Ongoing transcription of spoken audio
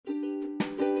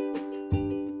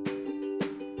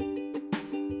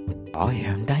I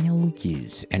am Daniel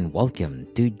Lucas and welcome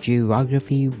to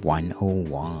Geography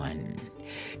 101.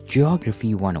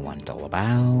 Geography 101 is all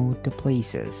about the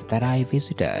places that I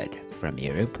visited from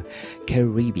Europe,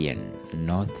 Caribbean,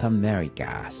 North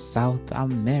America, South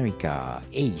America,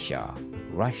 Asia,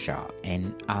 Russia,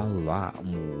 and a lot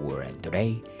more. And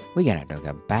today we're gonna talk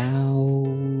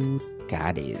about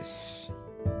Cádiz.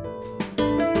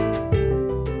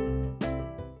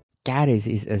 Cádiz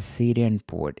is a city and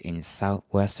port in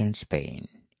southwestern Spain.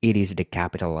 It is the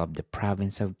capital of the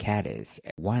Province of Cádiz,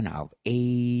 one of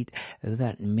 8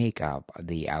 that make up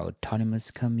the autonomous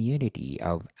community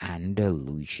of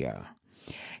Andalusia.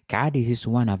 Cádiz is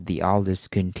one of the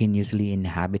oldest continuously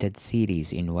inhabited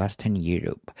cities in Western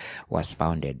Europe. Was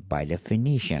founded by the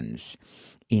Phoenicians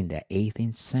in the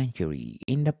 18th century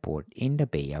in the port in the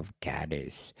Bay of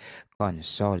Cádiz,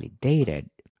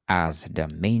 consolidated as the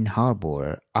main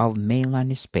harbor of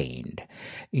mainland Spain,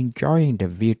 enjoying the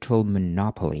virtual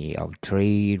monopoly of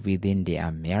trade within the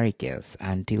Americas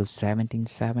until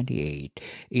 1778.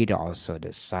 It also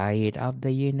the site of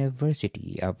the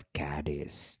University of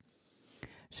Cádiz.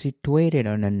 Situated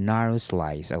on a narrow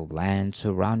slice of land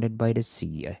surrounded by the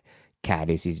sea,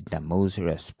 Cádiz is the most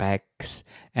respects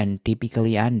and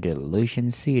typically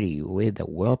Andalusian city with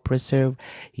well-preserved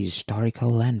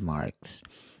historical landmarks.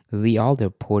 The older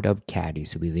port of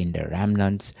Cádiz within the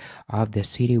remnants of the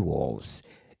city walls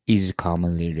is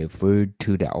commonly referred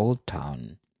to the Old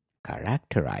Town,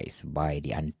 characterized by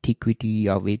the antiquity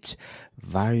of its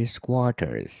various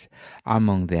quarters.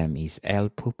 Among them is El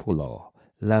Populo,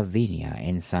 Lavinia,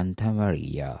 and Santa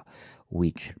Maria,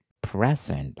 which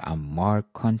present a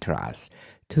marked contrast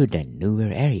to the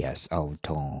newer areas of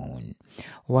town.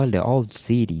 While the old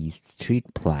city's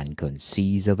street plan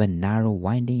consists of a narrow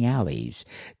winding alleys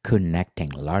connecting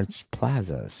large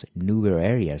plazas, newer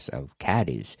areas of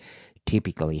Cádiz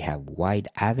typically have wide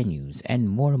avenues and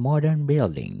more modern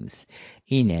buildings.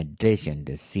 In addition,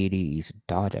 the city is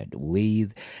dotted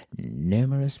with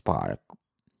numerous parks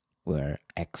where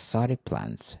exotic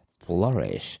plants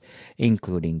flourish,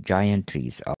 including giant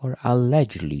trees or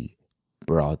allegedly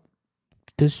brought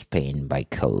to Spain by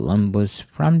Columbus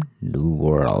from New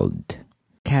World.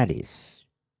 Cádiz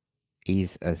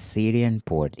is a city and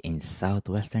port in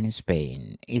southwestern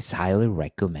Spain. It's highly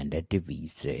recommended to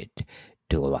visit.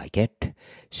 Do like it,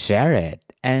 share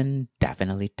it, and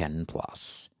definitely 10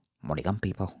 plus. More to come,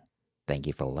 people. Thank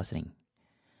you for listening,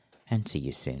 and see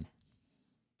you soon.